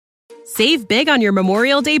Save big on your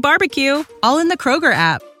Memorial Day barbecue, all in the Kroger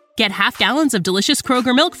app. Get half gallons of delicious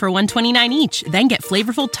Kroger milk for $1.29 each. Then get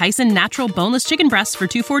flavorful Tyson natural boneless chicken breasts for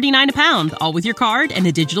 $2.49 a pound, all with your card and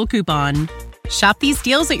a digital coupon. Shop these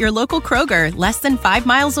deals at your local Kroger, less than 5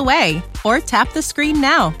 miles away. Or tap the screen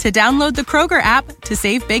now to download the Kroger app to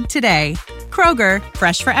save big today. Kroger,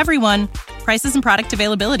 fresh for everyone. Prices and product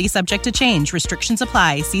availability subject to change. Restrictions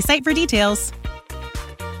apply. See site for details.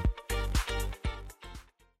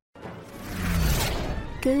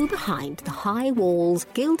 Go behind the high walls,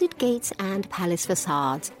 gilded gates and palace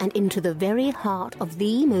facades and into the very heart of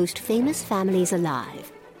the most famous families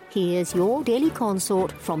alive. Here's your daily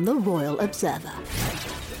consort from the Royal Observer.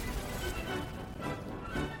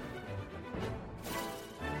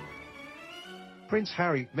 Prince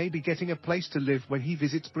Harry may be getting a place to live when he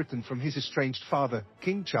visits Britain from his estranged father,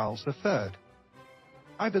 King Charles III.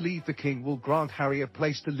 I believe the King will grant Harry a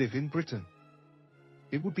place to live in Britain.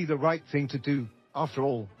 It would be the right thing to do. After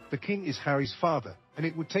all, the King is Harry's father, and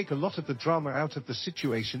it would take a lot of the drama out of the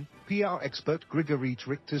situation, PR expert Grigory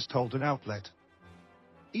Richters told an outlet.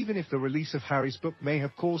 Even if the release of Harry's book may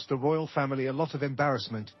have caused the royal family a lot of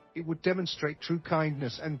embarrassment, it would demonstrate true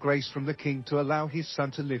kindness and grace from the King to allow his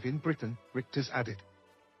son to live in Britain, Richters added.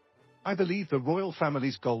 I believe the royal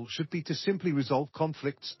family's goal should be to simply resolve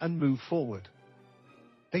conflicts and move forward.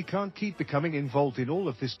 They can't keep becoming involved in all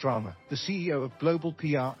of this drama, the CEO of Global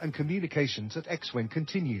PR and Communications at Xwen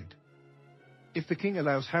continued. If the King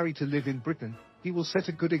allows Harry to live in Britain, he will set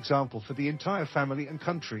a good example for the entire family and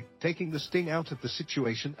country, taking the sting out of the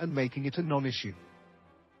situation and making it a non-issue.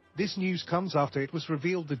 This news comes after it was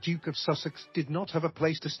revealed the Duke of Sussex did not have a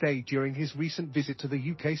place to stay during his recent visit to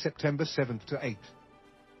the UK September 7th to 8th.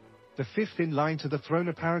 The fifth in line to the throne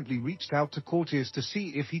apparently reached out to courtiers to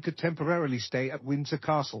see if he could temporarily stay at Windsor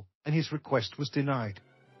Castle, and his request was denied.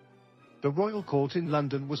 The royal court in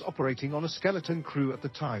London was operating on a skeleton crew at the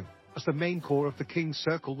time, as the main core of the King's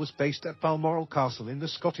Circle was based at Balmoral Castle in the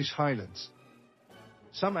Scottish Highlands.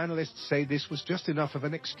 Some analysts say this was just enough of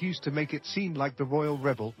an excuse to make it seem like the royal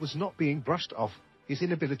rebel was not being brushed off. His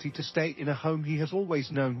inability to stay in a home he has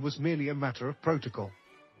always known was merely a matter of protocol.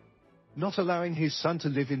 Not allowing his son to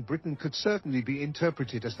live in Britain could certainly be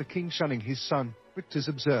interpreted as the King shunning his son, Richters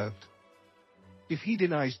observed. If he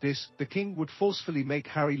denies this, the King would forcefully make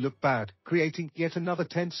Harry look bad, creating yet another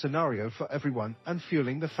tense scenario for everyone and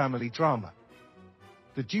fueling the family drama.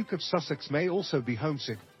 The Duke of Sussex may also be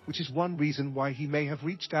homesick, which is one reason why he may have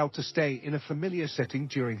reached out to stay in a familiar setting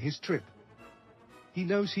during his trip. He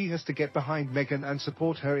knows he has to get behind Meghan and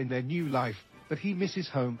support her in their new life, but he misses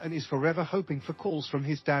home and is forever hoping for calls from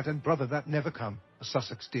his dad and brother that never come, a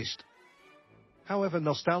Sussex dished. However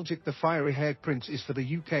nostalgic the fiery-haired prince is for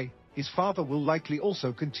the UK, his father will likely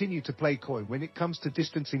also continue to play coy when it comes to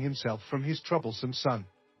distancing himself from his troublesome son.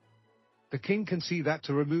 The King can see that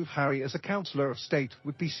to remove Harry as a Councillor of State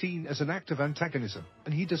would be seen as an act of antagonism,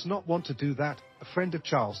 and he does not want to do that, a friend of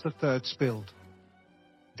Charles III spilled.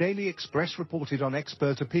 Daily Express reported on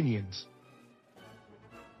expert opinions.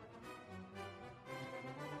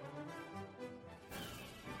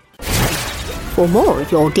 For more of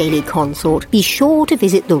your daily consort, be sure to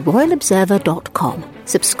visit theroyalobserver.com.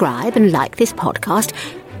 Subscribe and like this podcast.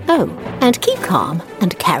 Oh, and keep calm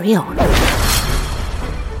and carry on.